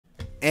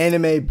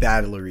Anime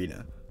Battle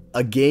Arena,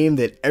 a game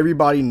that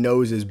everybody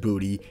knows is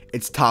booty,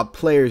 its top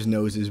players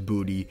knows is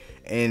booty,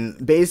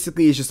 and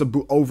basically it's just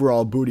a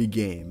overall booty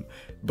game.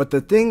 But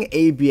the thing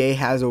ABA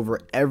has over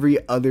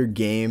every other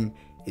game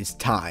is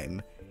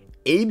time.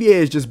 ABA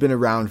has just been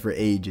around for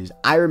ages.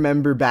 I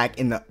remember back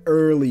in the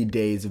early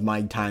days of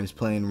my times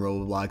playing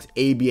Roblox,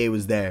 ABA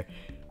was there.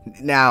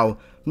 Now,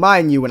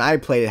 mind you, when I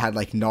played, it had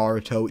like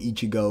Naruto,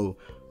 Ichigo,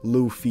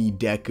 Luffy,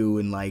 Deku,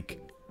 and like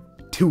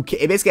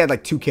it basically had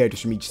like 2 characters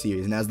from each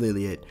series, and that's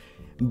literally it.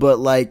 But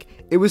like,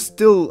 it was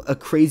still a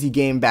crazy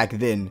game back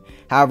then.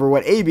 However,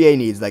 what ABA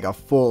needs like a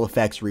full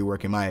effects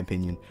rework in my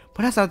opinion.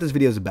 But that's not what this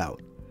video is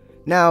about.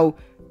 Now,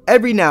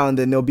 every now and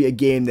then there'll be a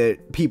game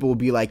that people will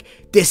be like,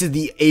 this is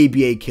the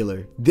ABA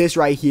killer. This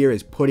right here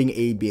is putting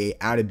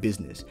ABA out of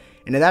business.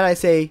 And to that I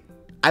say,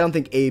 I don't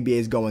think ABA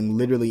is going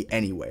literally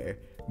anywhere.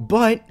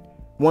 But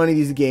one of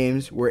these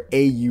games were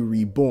AU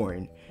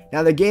Reborn.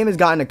 Now, the game has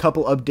gotten a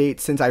couple updates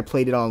since I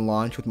played it on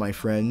launch with my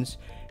friends,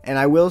 and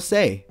I will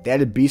say, they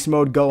added Beast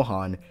Mode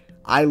Gohan.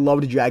 I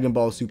loved Dragon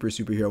Ball Super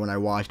Superhero when I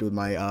watched it with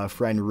my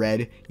friend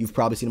Red. You've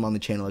probably seen him on the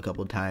channel a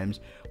couple of times.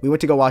 We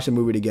went to go watch the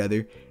movie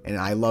together, and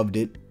I loved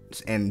it,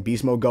 and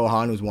Beast Mode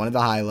Gohan was one of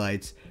the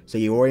highlights, so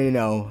you already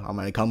know I'm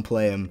going to come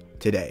play him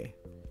today.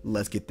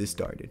 Let's get this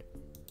started.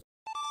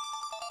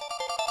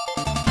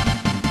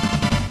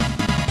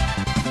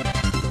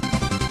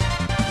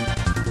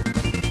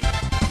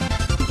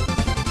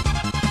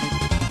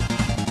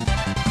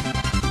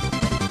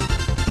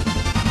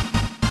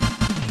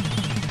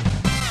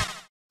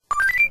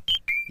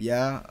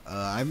 Yeah,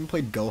 I haven't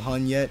played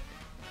Gohan yet.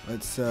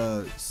 Let's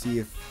see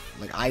if,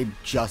 like, I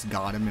just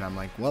got him and I'm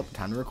like, well,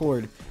 time to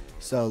record.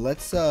 So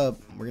let's we're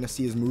gonna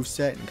see his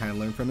moveset and kind of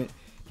learn from it.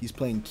 He's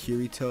playing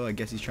Kirito. I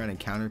guess he's trying to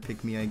counter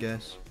pick me, I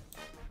guess.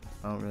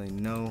 I don't really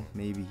know.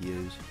 Maybe he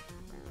is.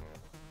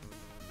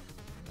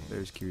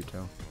 There's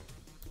Kirito.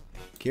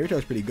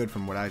 Kirito's pretty good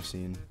from what I've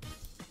seen.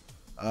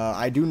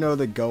 I do know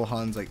that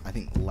Gohan's, like, I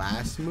think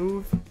last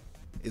move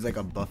is like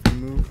a buffing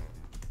move.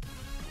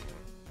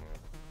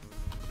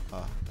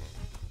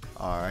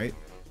 Alright.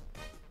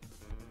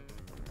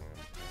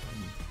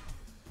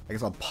 I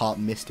guess I'll pop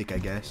Mystic, I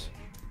guess.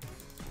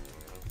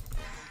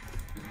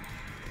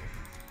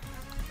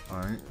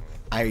 Alright.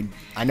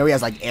 I know he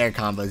has like air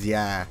combos,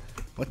 yeah.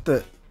 What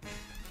the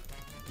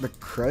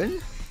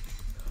crud?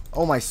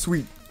 Oh my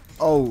sweet.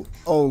 Oh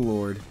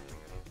lord.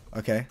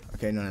 Okay,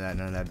 none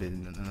of that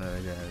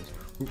jazz.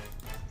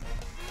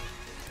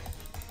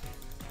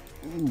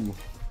 Ooh.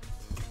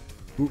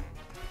 Ooh.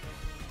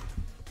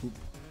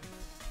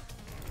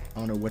 I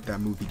don't know what that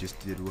move he just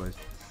did was.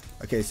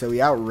 Okay, so he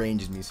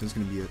outranges me, so it's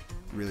going to be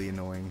really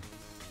annoying.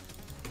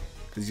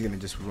 Because he's going to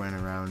just run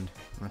around.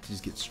 I'm going to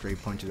just get straight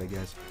punches, I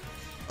guess.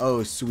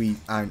 Oh, sweet.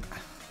 Oh,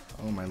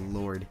 my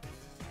lord.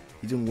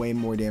 He's doing way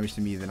more damage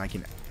to me than I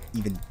can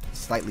even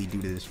slightly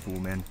do to this fool,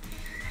 man.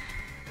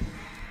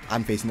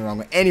 I'm facing the wrong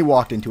way. And he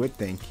walked into it.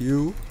 Thank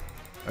you.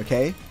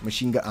 Okay.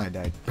 Machine gun. I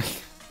died.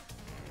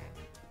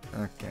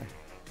 Okay.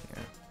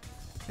 Yeah.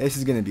 This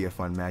is going to be a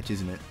fun match,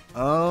 isn't it?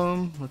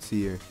 Let's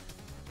see here.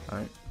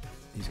 Alright,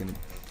 he's gonna...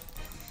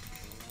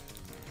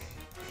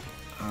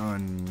 Oh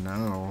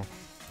no.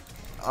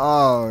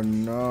 Oh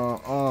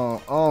no.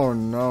 Oh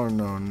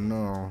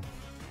no.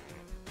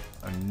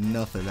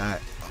 Enough of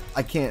that.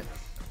 I can't...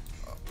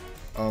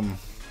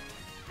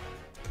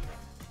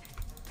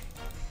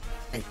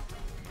 Hey.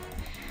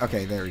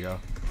 Okay, there we go.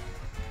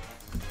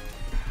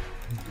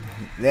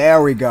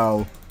 There we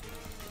go.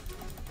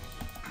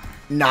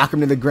 Knock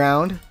him to the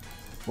ground.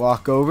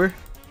 Walk over.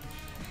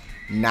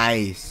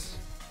 Nice.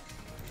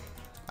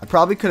 I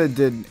probably could have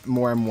did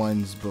more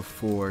M1s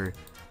before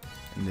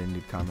and then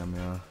did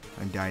Kamehameha.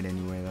 I died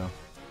anyway though.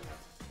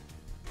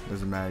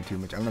 Doesn't matter too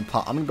much. I'm gonna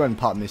go ahead and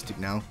pop Mystic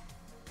now.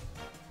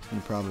 It's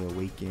gonna probably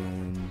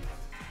awaken.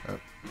 Oh.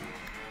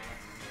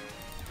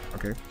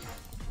 Okay.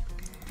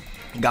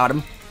 Got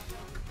him.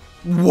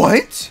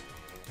 What?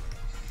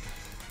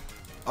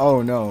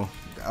 Oh no.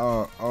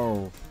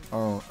 Oh,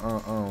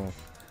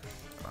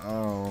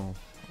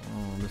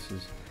 this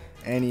is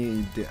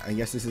I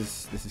guess this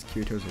is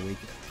Kirito's awakening.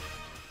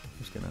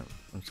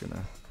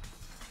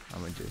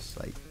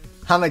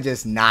 I'm gonna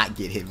just not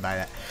get hit by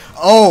that.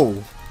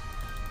 Oh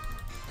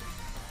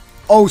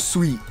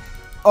sweet.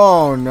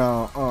 Oh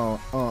no.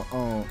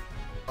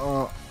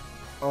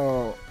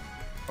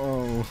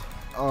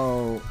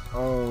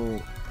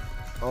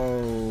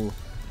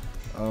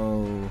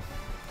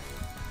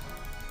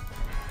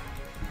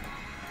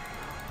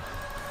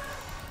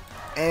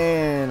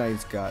 And I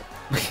just got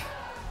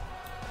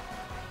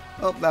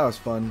oh, that was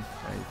fun,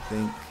 I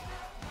think.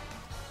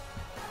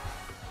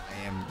 I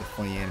am the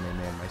funny anime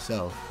man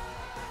myself.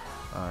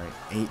 Alright,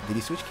 8. Did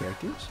he switch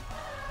characters?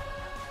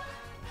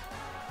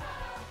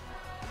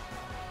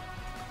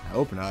 I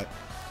hope not.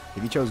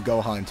 If he chose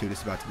Gohan too, this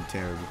is about to be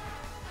terrible.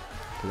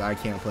 Because I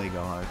can't play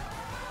Gohan.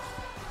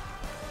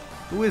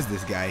 Who is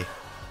this guy?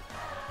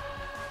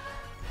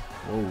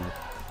 Whoa.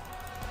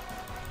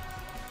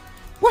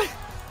 What?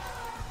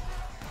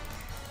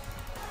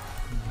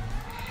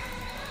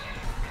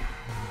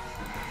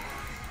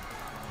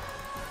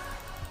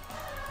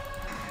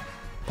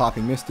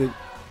 Popping Mystic.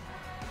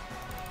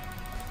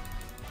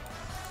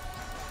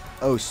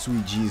 Oh,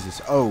 sweet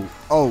Jesus. Oh,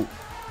 oh,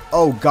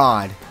 oh,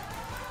 God.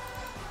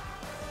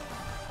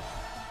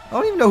 I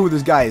don't even know who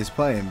this guy is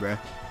playing, bruh.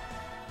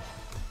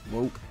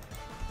 Whoa.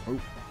 Oh.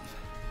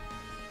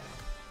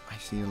 I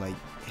see him, like,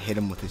 hit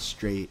him with a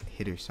straight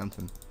hit or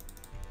something.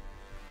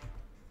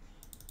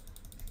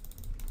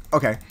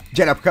 Okay.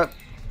 Jet uppercut.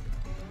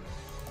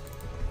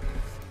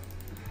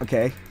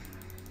 Okay.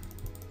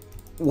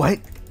 What?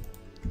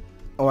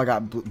 Oh, I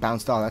got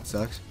bounced off. That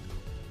sucks.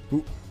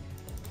 Ooh.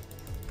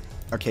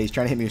 Okay, he's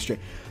trying to hit me with straight.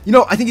 You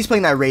know, I think he's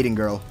playing that raiding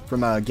girl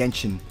from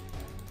Genshin.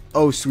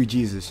 Oh, sweet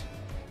Jesus.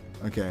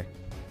 Okay.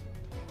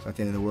 It's not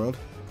the end of the world.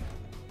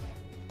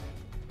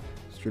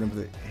 Straight up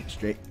with it.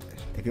 Straight.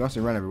 If he wants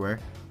to run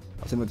everywhere,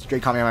 I'll send him with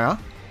straight Kamehameha.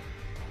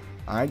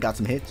 Alright, got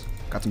some hits.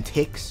 Got some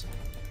ticks.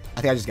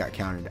 I think I just got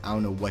countered. I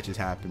don't know what just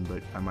happened,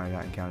 but I might have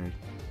gotten countered.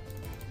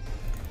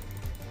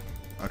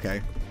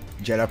 Okay.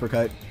 Jet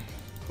uppercut.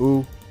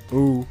 Ooh.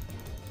 Ooh.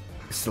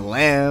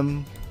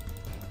 Slam.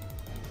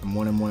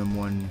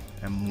 M1.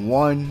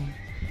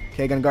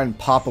 Okay, gonna go ahead and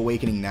pop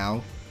Awakening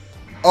now.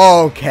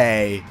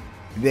 Okay.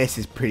 This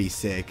is pretty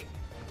sick.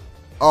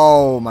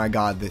 Oh my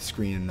god, this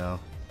screen though.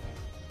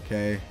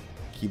 Okay.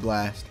 Key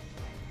blast.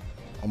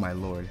 Oh my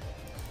lord.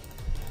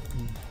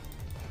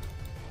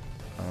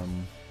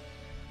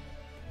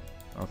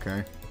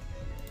 Okay.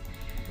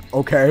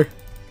 Okay.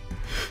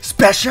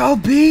 Special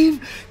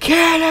beam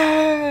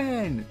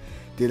cannon!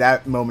 Dude,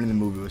 that moment in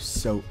the movie was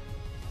so...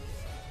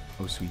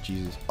 Oh, sweet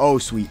Jesus. Oh,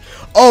 sweet.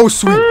 Oh,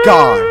 sweet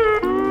God!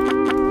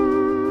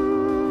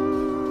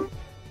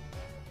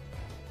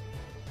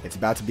 It's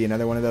about to be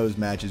another one of those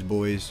matches,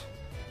 boys.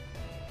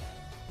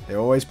 They're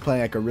always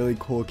playing like a really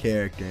cool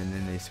character, and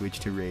then they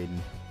switch to Raiden.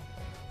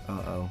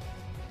 Uh-oh.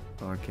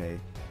 Okay.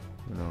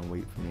 I'm gonna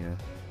wait for me to...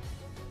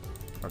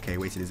 Okay,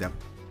 wasted his M...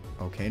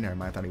 Okay, never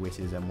mind. I thought he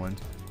wasted his M1.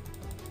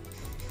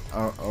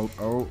 Oh.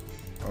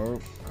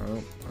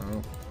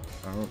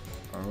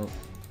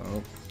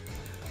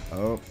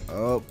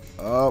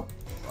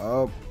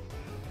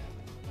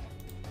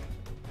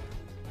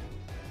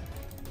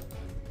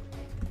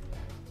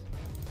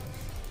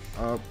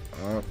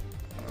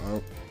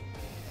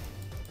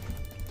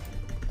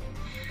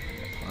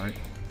 Alright.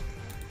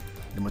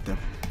 Hit him with the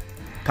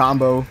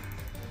combo.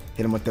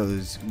 Hit him with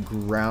those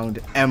ground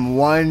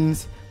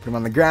M1s. Put him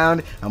on the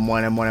ground.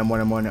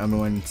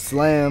 M1,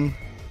 slam.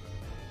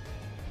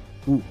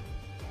 Ooh.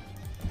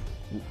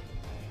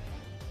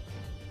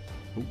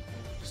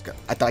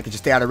 I thought I could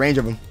just stay out of range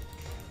of him.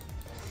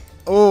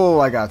 Oh,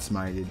 I got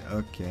smited.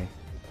 Okay.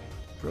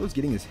 Bro's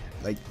getting his...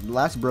 Like, the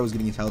last bro's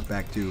getting his health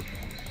back, too.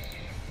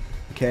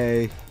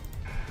 Okay.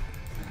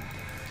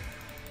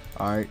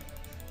 Alright.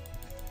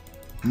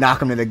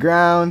 Knock him to the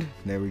ground.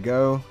 There we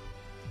go.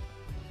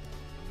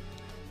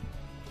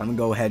 I'm gonna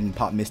go ahead and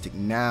pop Mystic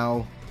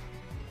now.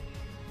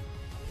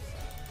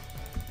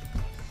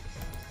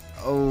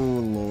 Oh,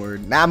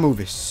 Lord. That move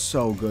is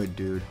so good,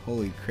 dude.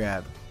 Holy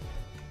crap.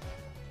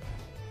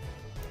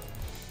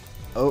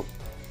 Oh.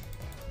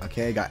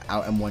 Okay, got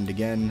out M1'd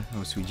again.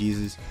 Oh, sweet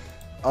Jesus.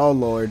 Oh,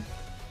 Lord.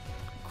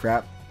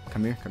 Crap.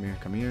 Come here.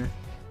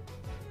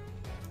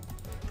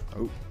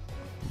 Oh.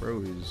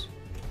 Bro is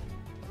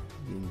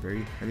being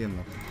very heavy on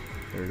the...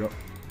 There we go.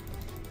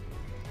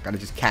 Gotta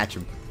just catch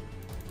him.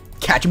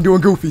 Catch him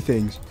doing goofy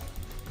things.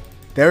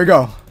 There we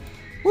go.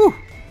 Woo.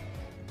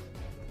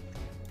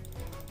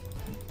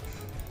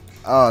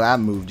 Oh, that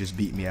move just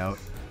beat me out.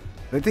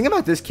 The thing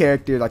about this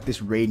character, like this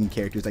Raiden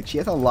character, is like she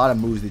has a lot of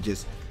moves that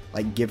just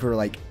like give her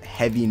like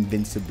heavy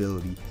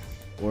invincibility,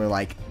 or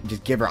like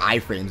just give her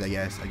iframes. I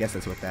guess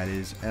that's what that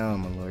is. Oh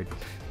my lord,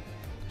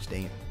 just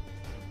dang it.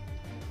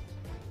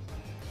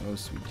 Oh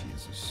sweet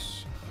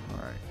Jesus. All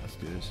right, let's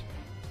do this.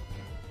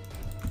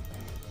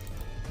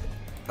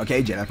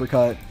 Okay, jet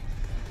uppercut,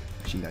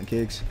 machine gun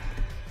kicks.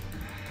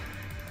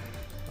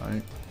 All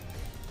right,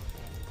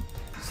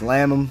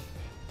 slam him.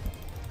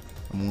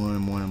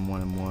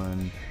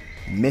 M1.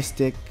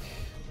 Mystic.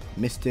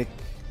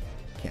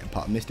 Can't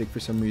pop Mystic for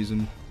some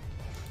reason.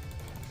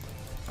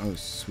 Oh,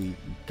 sweet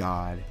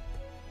God.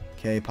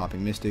 Okay,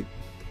 popping Mystic.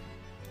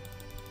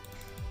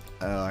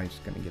 Oh, I'm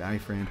just gonna get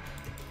iframed.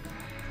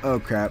 Oh,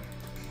 crap.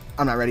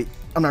 I'm not ready.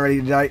 I'm not ready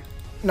to die.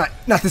 Not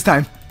this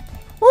time.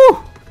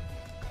 Woo!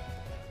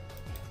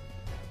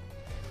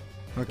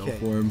 Okay. Go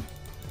for him.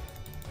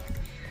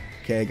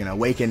 Okay, gonna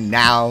awaken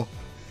now.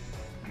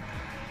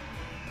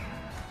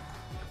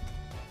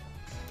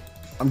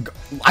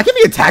 I can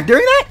be attacked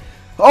during that?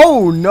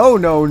 Oh, no.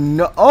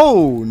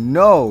 Oh,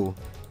 no.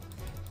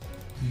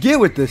 Get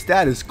with the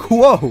status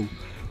quo.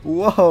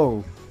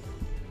 Whoa.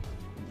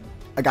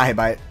 I got hit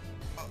by it.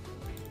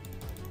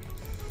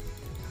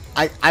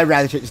 I'd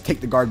rather just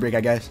take the guard break, I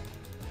guess.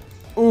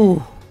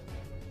 Ooh.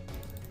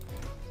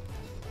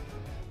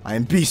 I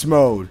am beast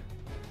mode.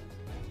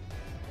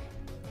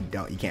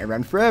 You can't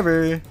run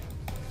forever.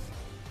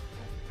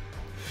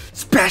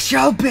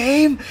 Special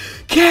beam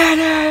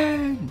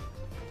cannon.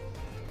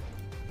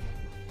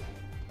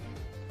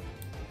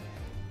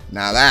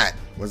 Now that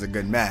was a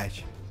good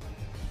match.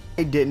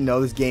 I didn't know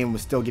this game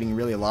was still getting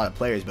really a lot of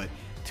players, but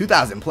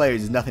 2,000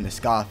 players is nothing to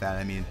scoff at.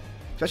 I mean,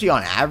 especially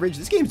on average,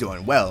 this game's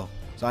doing well.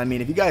 So, I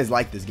mean, if you guys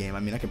like this game, I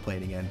mean, I can play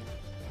it again.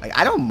 Like,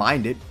 I don't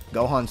mind it.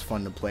 Gohan's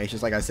fun to play. It's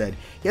just like I said,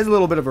 he has a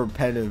little bit of a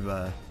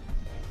repetitive,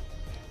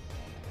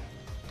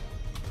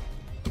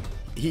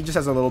 he just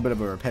has a little bit of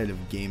a repetitive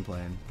game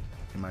plan,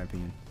 in my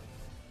opinion.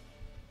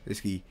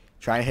 Basically,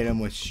 trying to hit him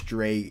with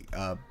straight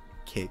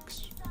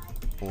kicks,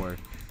 or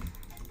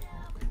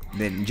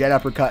then jet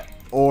uppercut,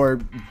 or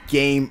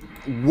game.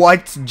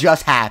 What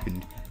just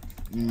happened?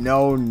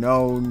 No,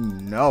 no,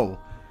 no.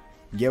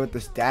 Get with the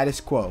status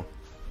quo.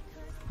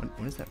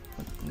 What is that?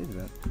 What is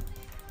that?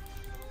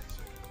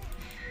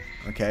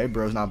 Okay,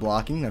 bro's not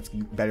blocking. That's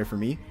better for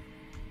me.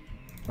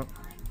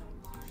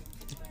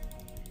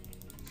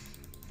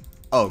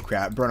 Oh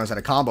crap, bro knows how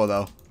to combo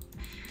though.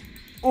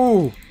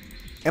 Ooh.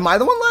 Am I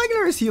the one lagging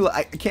or is he?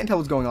 I can't tell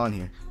what's going on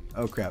here.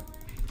 Oh crap.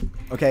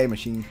 Okay,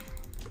 machine.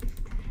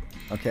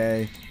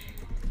 Okay.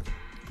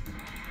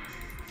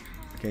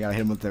 Okay, gotta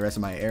hit him with the rest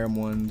of my air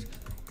ones.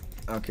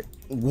 Okay.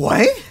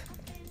 What?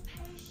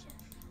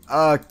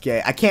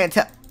 Okay, I can't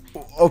tell.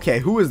 Okay,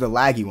 who is the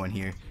laggy one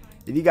here?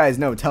 If you guys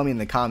know, tell me in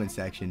the comment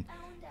section,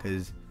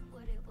 because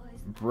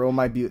bro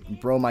might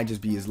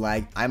just be his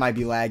lag. I might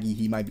be laggy.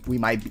 We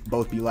might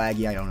both be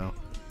laggy. I don't know.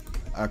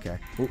 Okay.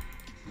 Ooh.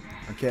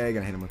 Okay,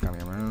 gonna hit him with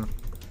Kamehameha.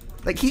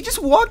 Like, he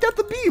just walked out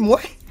the beam.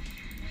 What?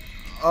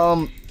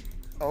 Oh.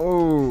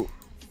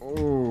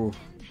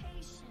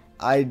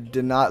 I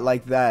did not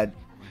like that.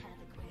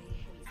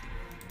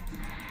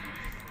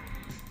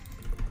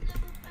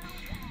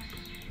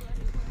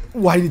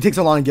 Why did it take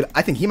so long to get?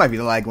 I think he might be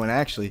the lag one,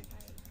 actually.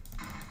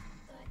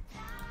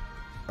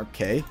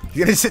 Okay.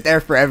 He's gonna sit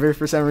there forever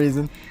for some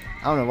reason.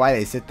 I don't know why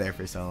they sit there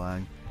for so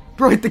long.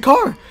 Bro hit the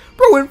car.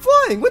 Bro went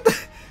flying. What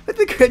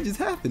the crap just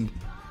happened?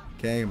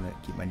 Okay, I'm gonna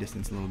keep my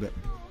distance a little bit.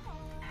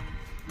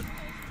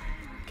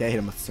 Okay, hit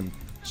him with some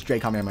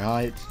straight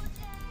Kamehameha hits.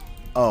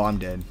 Oh, I'm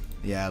dead.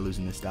 Yeah,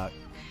 losing this stock.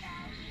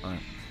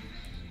 Alright.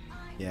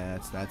 Yeah,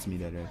 that's me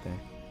dead right there.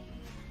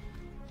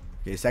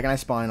 Okay, second I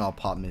spawn, I'll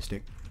pop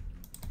Mystic.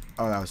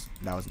 Oh, that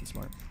wasn't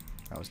smart.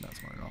 That was not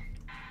smart at all.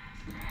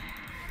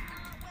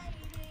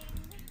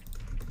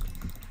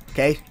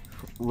 Okay,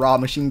 raw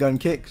machine gun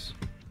kicks.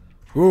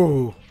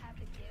 Ooh,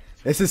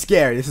 this is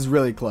scary. This is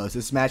really close.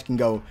 This match can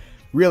go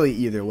really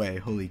either way.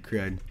 Holy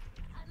crud.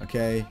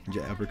 Okay,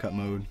 jet uppercut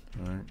mode.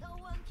 All right.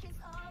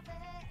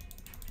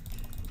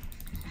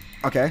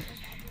 Okay.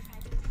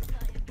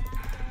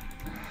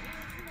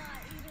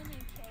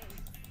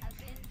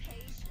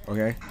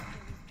 Okay.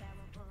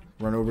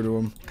 Run over to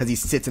him because he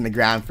sits in the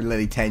ground for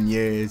literally 10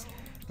 years.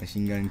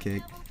 Machine gun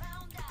kick.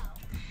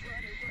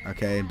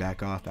 Okay,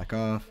 back off, back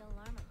off.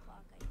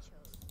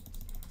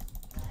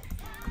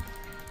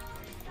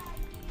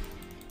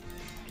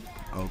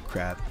 Oh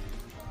crap.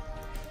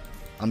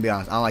 I'm gonna be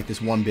honest, I don't like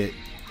this one bit.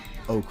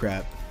 Oh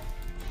crap.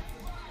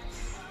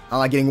 I don't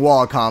like getting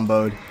wall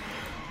comboed.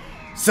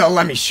 So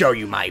let me show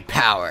you my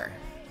power.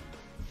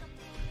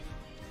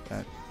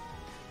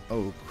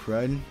 Oh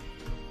crud.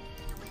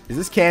 Is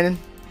this canon?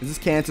 Is this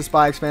canon to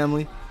Spy X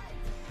Family?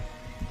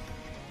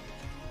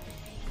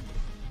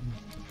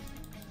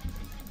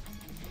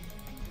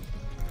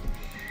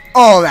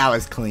 Oh, that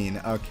was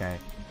clean. Okay.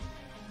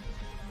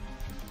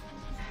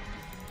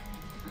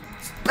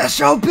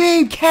 Special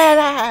beam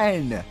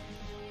cannon!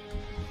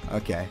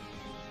 Okay.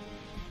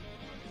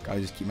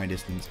 Gotta just keep my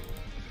distance.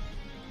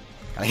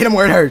 Gotta hit him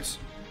where it hurts.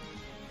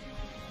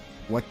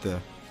 What the?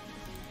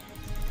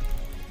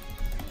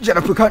 Jet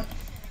uppercut.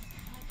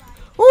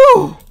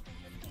 Woo!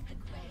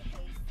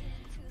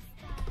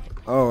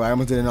 Oh, I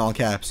almost did it in all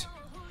caps.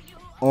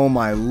 Oh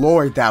my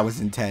lord, that was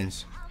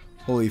intense.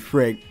 Holy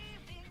frick.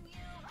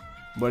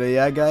 But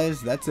yeah,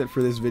 guys, that's it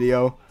for this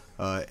video.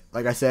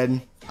 Like I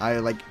said,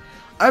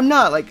 I'm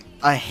not like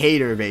a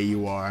hater of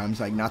AUR. I'm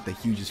just like not the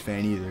hugest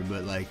fan either.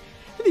 But like,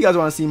 if you guys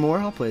want to see more,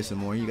 I'll play some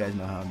more. You guys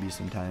know how it be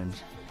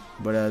sometimes.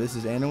 But this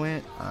is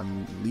Anowant.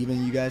 I'm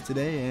leaving you guys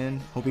today,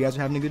 and hope you guys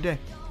are having a good day.